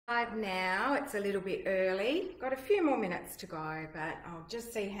Now it's a little bit early, got a few more minutes to go, but I'll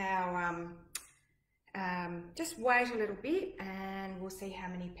just see how just wait a little bit and we'll see how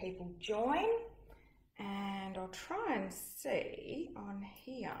many people join, and I'll try and see on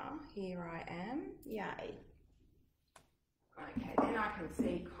here I am, yay. Okay, then I can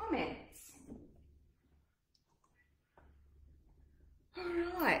see comments.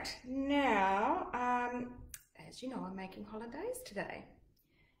 All right, now as you know, I'm making hollandaise today.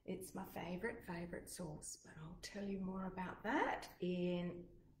 It's my favorite sauce, but I'll tell you more about that in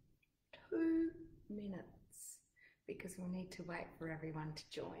 2 minutes because we'll need to wait for everyone to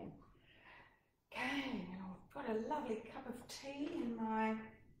join. Okay, I've got a lovely cup of tea in my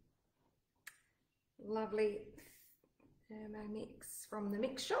lovely Thermomix from the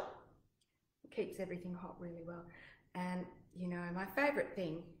mix shop. It keeps everything hot really well. And you know, my favorite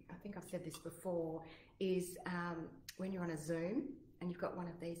thing, I think I've said this before, is when you're on a Zoom and you've got one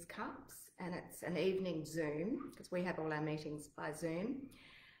of these cups and it's an evening Zoom, because we have all our meetings by Zoom,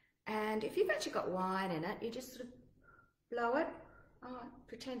 and if you've actually got wine in it, you just sort of blow it,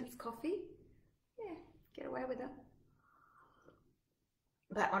 pretend it's coffee, yeah, get away with it.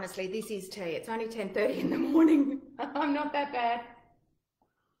 But honestly, this is tea. It's only 10:30 in the morning. I'm not that bad.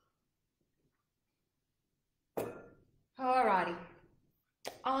 Alrighty,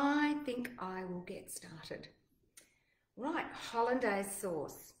 I think I will get started. Right, hollandaise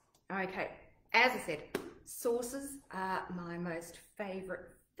sauce. Okay, as I said, sauces are my most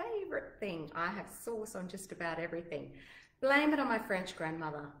favorite thing. I have sauce on just about everything. Blame it on my French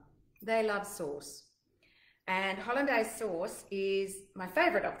grandmother. They love sauce. And hollandaise sauce is my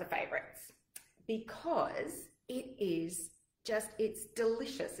favorite of the favorites because it is it's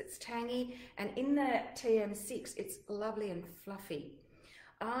delicious, it's tangy, and in the TM6 it's lovely and fluffy.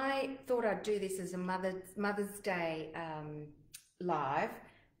 I thought I'd do this as a Mother's Day live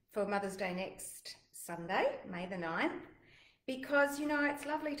for Mother's Day next Sunday, May the 9th, because you know, it's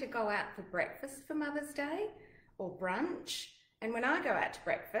lovely to go out for breakfast for Mother's Day or brunch, and when I go out to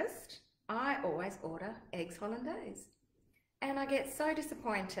breakfast I always order eggs hollandaise, and I get so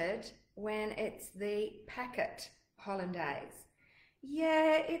disappointed when it's the packet hollandaise.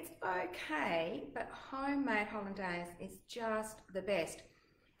 Yeah, it's okay, but homemade hollandaise is just the best.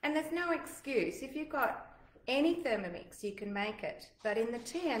 And there's no excuse. If you've got any Thermomix, you can make it. But in the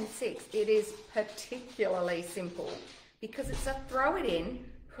TM6, it is particularly simple because it's a throw it in,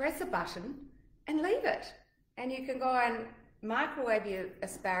 press a button, and leave it. And you can go and microwave your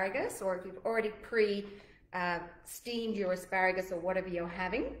asparagus, or if you've already steamed your asparagus or whatever you're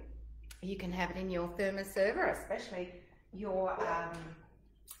having, you can have it in your thermoserver, especially your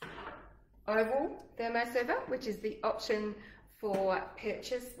oval thermoserver, which is the option for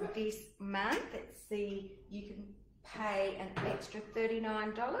purchase this month. You can pay an extra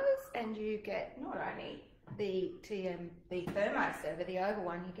 $39 and you get not only the thermoserver, the oval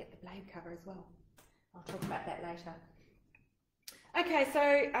one, you get the blade cover as well. I'll talk about that later. Okay,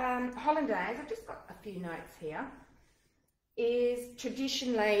 so hollandaise, I've just got a few notes here, is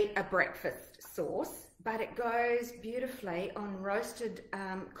traditionally a breakfast sauce, but it goes beautifully on roasted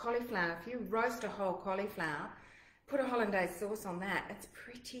cauliflower. If you roast a whole cauliflower, put a hollandaise sauce on that, it's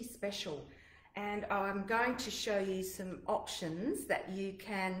pretty special. And I'm going to show you some options that you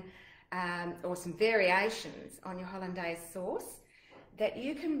can, or some variations on your hollandaise sauce that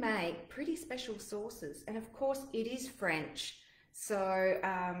you can make pretty special sauces. And of course it is French, so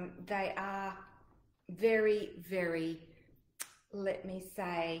they are very, very, let me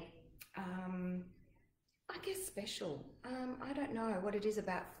say, I guess special. I don't know what it is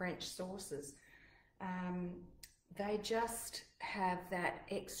about French sauces. They just have that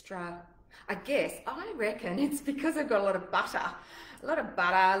extra, I guess, I reckon it's because I've got a lot of butter, a lot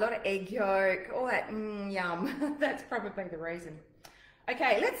of egg yolk, all that yum. That's probably the reason.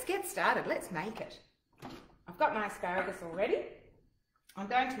 Okay, let's get started. Let's make it. I've got my asparagus already. I'm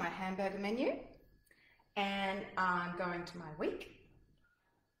going to my hamburger menu and I'm going to my week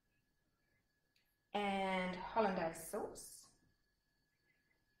and hollandaise sauce.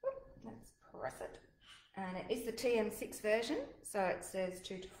 Let's press it. And it is the TM6 version, so it says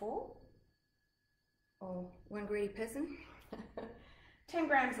 2 to 4, or one greedy person. 10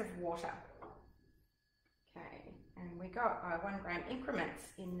 grams of water. Okay, and we got 1 gram increments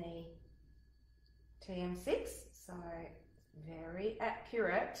in the TM6, so very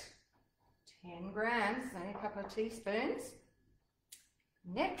accurate. 10 grams, only a couple of teaspoons.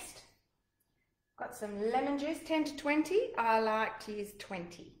 Next, got some lemon juice, 10 to 20. I like to use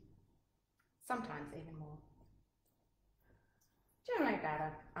 20. Sometimes even more. Generally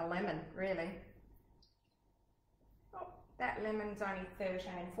about a lemon, really. Oh, That lemon's only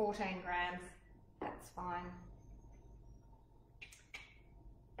 14 grams. That's fine.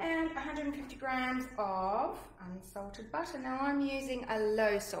 And 150 grams of unsalted butter. Now I'm using a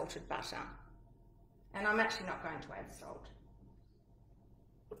low salted butter, and I'm actually not going to add salt.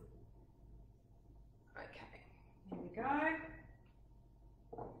 Okay, here we go.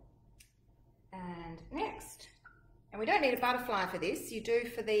 And next, and we don't need a butterfly for this, you do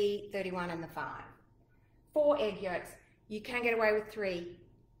for the 31 and the 5. 4 egg yolks. You can get away with 3,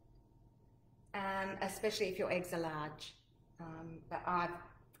 especially if your eggs are large, but I've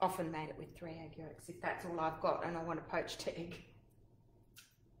often made it with 3 egg yolks if that's all I've got and I want a poached egg.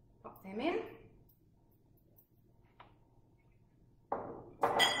 Pop them in.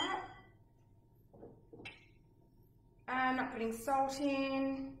 I'm not putting salt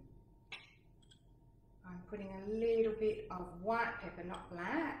in. I'm putting a little bit of white pepper, not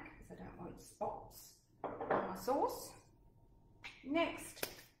black, because I don't want spots on my sauce. Next,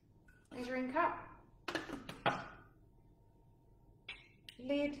 measuring cup.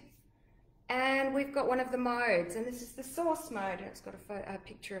 Lid, and we've got one of the modes, and this is the sauce mode. It's got a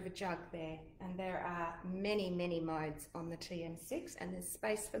picture of a jug there, and there are many modes on the TM6, and there's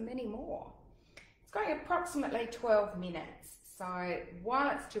space for many more. It's going approximately 12 minutes, so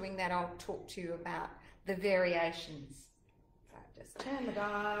while it's doing that I'll talk to you about the variations. So just turn the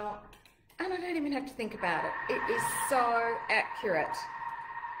dial, and I don't even have to think about it. It is so accurate.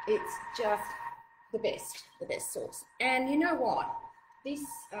 It's just the best sauce. And you know what? This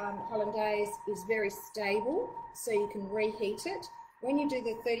Hollandaise is very stable, so you can reheat it. When you do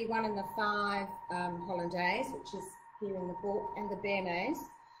the 31 and the 5 Hollandaise, which is here in the book, and the béarnaise,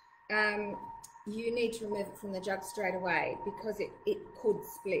 you need to remove it from the jug straight away because it could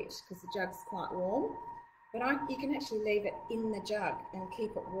split because the jug's quite warm. But you can actually leave it in the jug and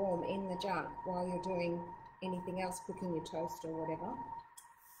keep it warm in the jug while you're doing anything else, cooking your toast or whatever.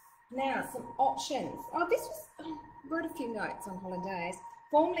 Now, some options. Oh, this was, I wrote a few notes on Hollandaise.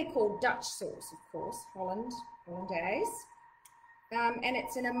 Formerly called Dutch sauce, of course, Hollandaise. And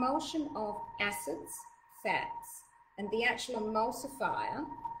it's an emulsion of acids, fats, and the actual emulsifier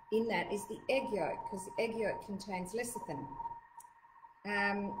in that is the egg yolk, because the egg yolk contains lecithin.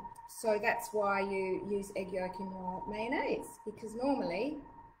 So that's why you use egg yolk in your mayonnaise, because normally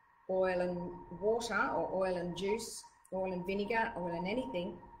oil and water, or oil and juice, oil and vinegar, oil and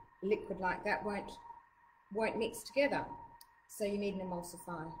anything liquid like that won't mix together. So you need an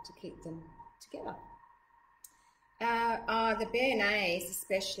emulsifier to keep them together. The béarnaise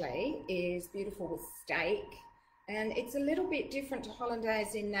especially is beautiful with steak, and it's a little bit different to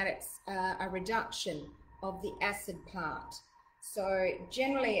Hollandaise in that it's a reduction of the acid part. So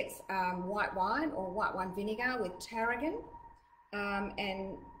generally it's white wine or white wine vinegar with tarragon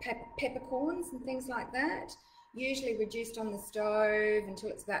and peppercorns and things like that, usually reduced on the stove until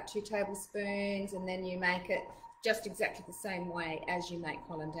it's about 2 tablespoons, and then you make it just exactly the same way as you make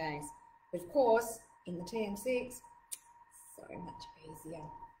Hollandaise. But of course, in the TM6, so much easier.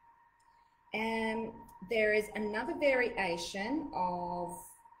 And there is another variation of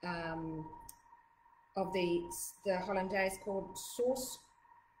the Hollandaise called Sauce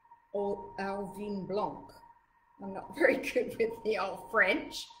au vin blanc. I'm not very good with the old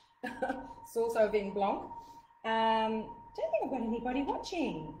French. Sauce au vin blanc. Don't think I've got anybody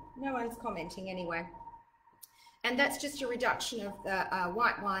watching. No one's commenting anyway. And that's just a reduction of the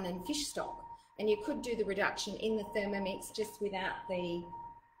white wine and fish stock. And you could do the reduction in the Thermomix just without the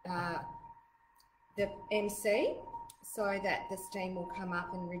MC, so that the steam will come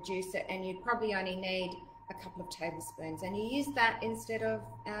up and reduce it, and you'd probably only need a couple of tablespoons, and you use that instead of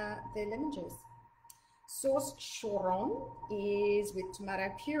the lemon juice. Sauce choron is with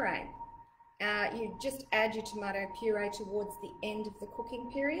tomato puree. You just add your tomato puree towards the end of the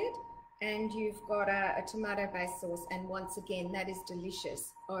cooking period, and you've got a tomato-based sauce, and once again, that is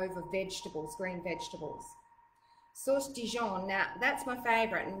delicious over vegetables, green vegetables. Sauce Dijon, now that's my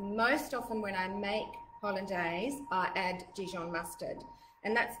favourite, and most often when I make Hollandaise, I add Dijon mustard,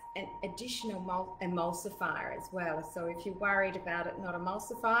 and that's an additional emulsifier as well. So if you're worried about it not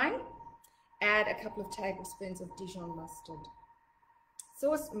emulsifying, add a couple of tablespoons of Dijon mustard.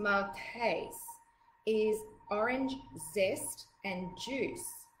 Sauce Maltaise is orange zest and juice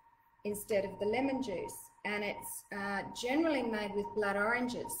instead of the lemon juice, and it's generally made with blood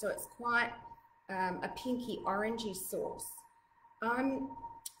oranges, so it's quite a pinky orangey sauce.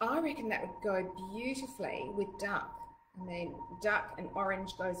 I reckon that would go beautifully with duck. I mean, duck and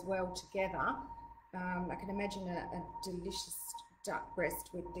orange goes well together. I can imagine a delicious duck breast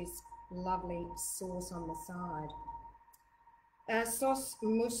with this lovely sauce on the side. Sauce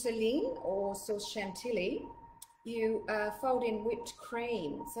mousseline or sauce chantilly you fold in whipped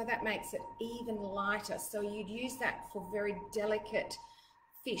cream, so that makes it even lighter. So you'd use that for very delicate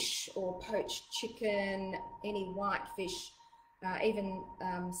fish or poached chicken, any white fish, even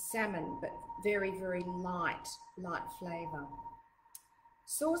salmon, but very, very light flavour.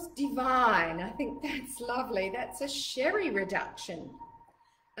 Sauce Divine, I think that's lovely. That's a sherry reduction.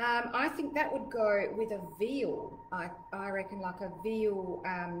 I think that would go with a veal. I reckon like a veal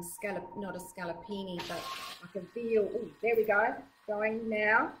scallop, not a scallopini, but like a veal. Ooh, there we go, going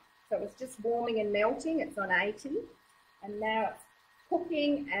now. So it was just warming and melting. It's on 80, and now it's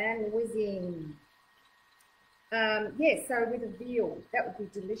cooking and whizzing. Yeah, so with a veal, that would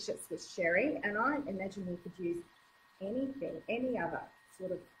be delicious with sherry, and I imagine we could use anything, any other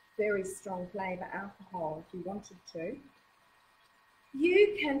sort of very strong flavour alcohol if you wanted to.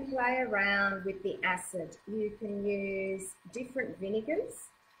 You can play around with the acid. You can use different vinegars.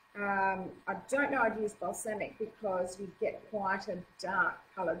 I don't know, I'd use balsamic because you'd get quite a dark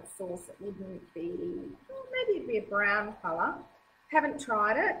coloured sauce. It wouldn't be, well, maybe it'd be a brown colour. Haven't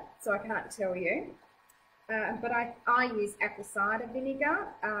tried it, so I can't tell you. But I use apple cider vinegar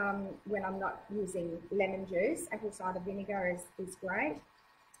when I'm not using lemon juice. Apple cider vinegar is great.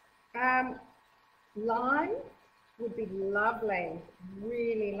 Lime would be lovely,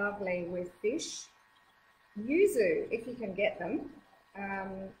 really lovely with fish. Yuzu, if you can get them.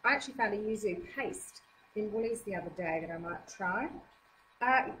 I actually found a yuzu paste in Woolies the other day that I might try.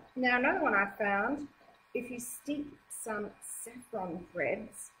 Now another one I found, if you steep some saffron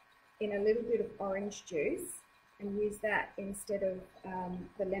threads in a little bit of orange juice and use that instead of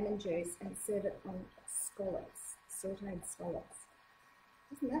the lemon juice and serve it on scallops, sauteed scallops.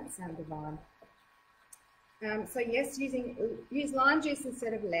 Doesn't that sound divine? So yes, use lime juice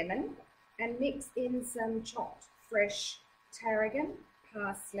instead of lemon, and mix in some chopped fresh tarragon,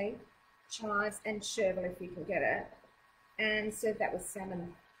 parsley, chives and chervil if you can get it, and serve that with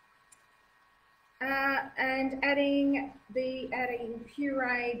salmon. And adding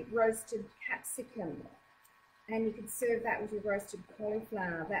pureed roasted capsicum, and you can serve that with your roasted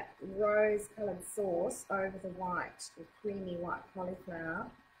cauliflower. That rose-coloured sauce over the white, or creamy white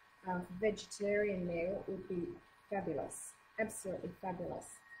cauliflower for vegetarian meal would be fabulous, absolutely fabulous.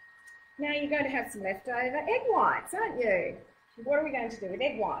 Now you're going to have some leftover egg whites, aren't you? What are we going to do with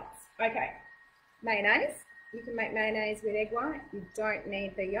egg whites? Okay, mayonnaise. You can make mayonnaise with egg white. You don't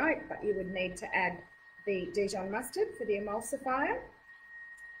need the yolk, but you would need to add the Dijon mustard for the emulsifier.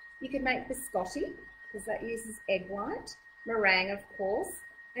 You can make biscotti, because that uses egg white. Meringue, of course.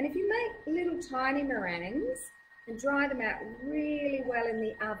 And if you make little tiny meringues and dry them out really well in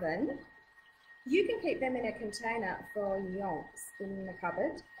the oven, you can keep them in a container for yonks in the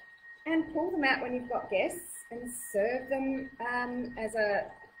cupboard and pull them out when you've got guests and serve them as a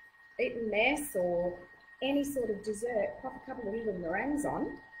eaten mess or any sort of dessert. Pop a couple of little meringues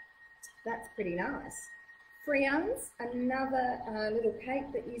on. That's pretty nice. Friands, another little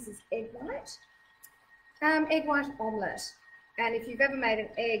cake that uses egg white. Egg white omelette. And if you've ever made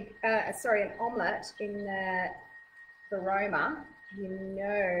an omelette in the Roma, you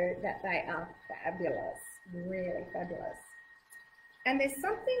know that they are fabulous, really fabulous. And there's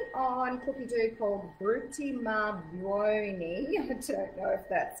something on Cookie Doo called Brutti Marbioni. I don't know if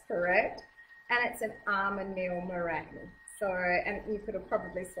that's correct. And it's an almond meal meringue. So, and you could have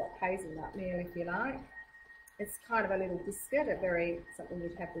probably swapped hazelnut meal if you like. It's kind of a little biscuit, something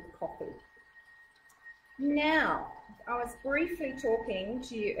you'd have with coffee. Now, I was briefly talking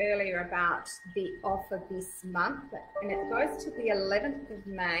to you earlier about the offer this month, and it goes to the 11th of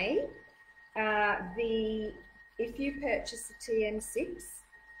May. If you purchase a TM6,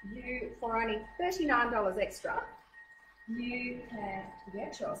 for only $39 extra, you can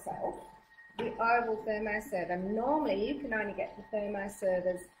get yourself the oval thermoserver. Normally, you can only get the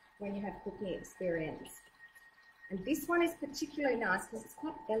thermoservers when you have cooking experience. And this one is particularly nice because it's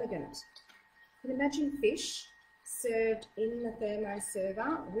quite elegant. You can imagine fish served in the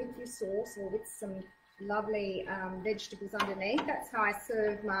thermoserver with your sauce or with some lovely vegetables underneath. That's how I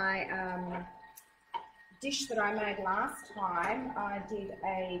serve my dish that I made last time. I did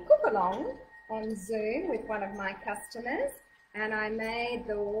a cook-along on Zoom with one of my customers, and I made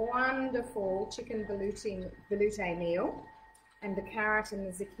the wonderful chicken velouté meal, and the carrot and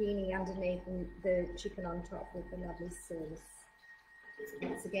the zucchini underneath and the chicken on top with the lovely sauce.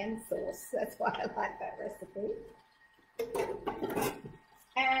 Once again, sauce. That's why I like that recipe.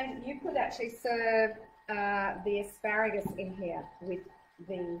 And you could actually serve the asparagus in here with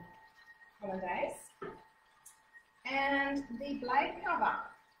the hollandaise and the blade cover.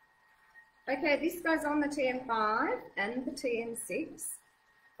 Okay, this goes on the TM5 and the TM6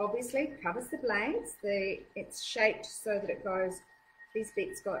 obviously covers the blades. It's shaped so that it goes, these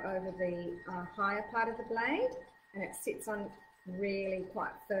bits go over the higher part of the blade, and it sits on really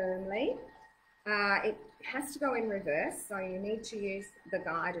quite firmly. It has to go in reverse, so you need to use the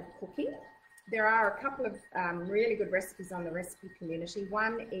guide of cooking. There are a couple of really good recipes on the recipe community.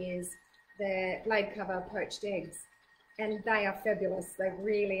 One is the blade cover poached eggs, and they are fabulous. They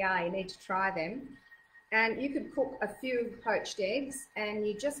really are. You need to try them. And you could cook a few poached eggs, and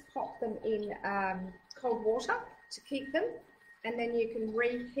you just pop them in cold water to keep them, and then you can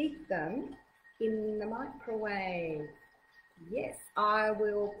reheat them in the microwave. Yes, I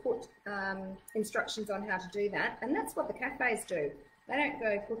will put instructions on how to do that, and that's what the cafes do. They don't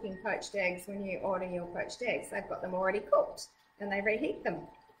go cooking poached eggs when you order your poached eggs. They've got them already cooked, and they reheat them.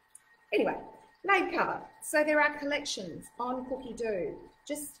 Anyway, blade cover. So there are collections on Cookie Do.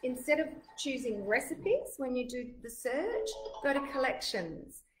 Just instead of choosing recipes when you do the search, go to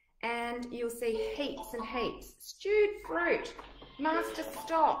collections, and you'll see heaps and heaps. Stewed fruit, master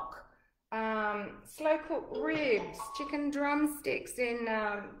stock, slow cooked ribs, chicken drumsticks in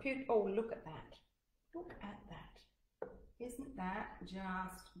oh, look at that. Look at that. Isn't that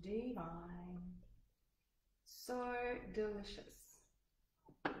just divine? So delicious.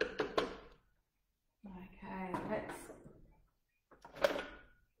 Okay, let's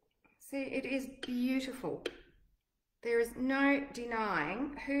see. It is beautiful. There is no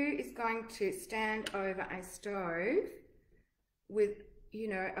denying who is going to stand over a stove with, you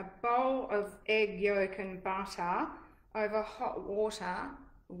know, a bowl of egg yolk and butter over hot water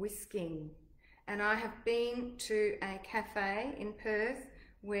whisking. And I have been to a cafe in Perth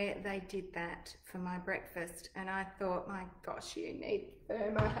where they did that for my breakfast, and I thought, my gosh, you need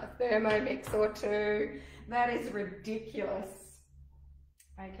a Thermomix or two. That is ridiculous.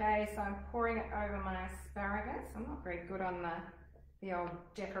 Okay, so I'm pouring it over my asparagus. I'm not very good on the old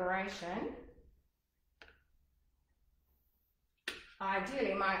decoration.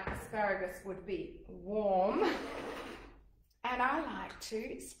 Ideally, my asparagus would be warm, and I like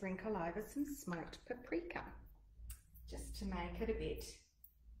to sprinkle over some smoked paprika just to make it a bit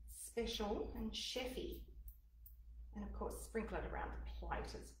special and chefy, and of course sprinkle it around the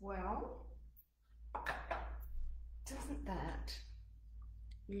plate as well. Doesn't that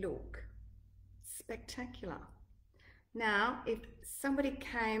look spectacular? Now, if somebody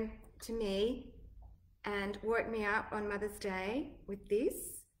came to me and woke me up on Mother's Day with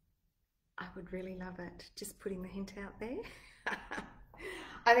this, I would really love it. Just putting the hint out there.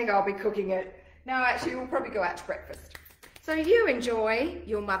 I think I'll be cooking it. No, actually, we'll probably go out to breakfast. So you enjoy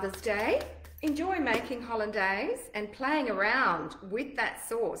your Mother's Day, enjoy making hollandaise and playing around with that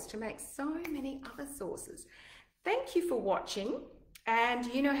sauce to make so many other sauces. Thank you for watching, and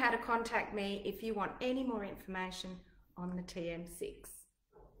you know how to contact me if you want any more information on the TM6.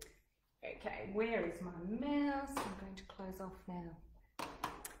 Okay, where is my mouse? I'm going to close off now.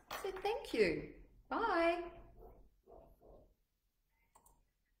 So thank you. Bye.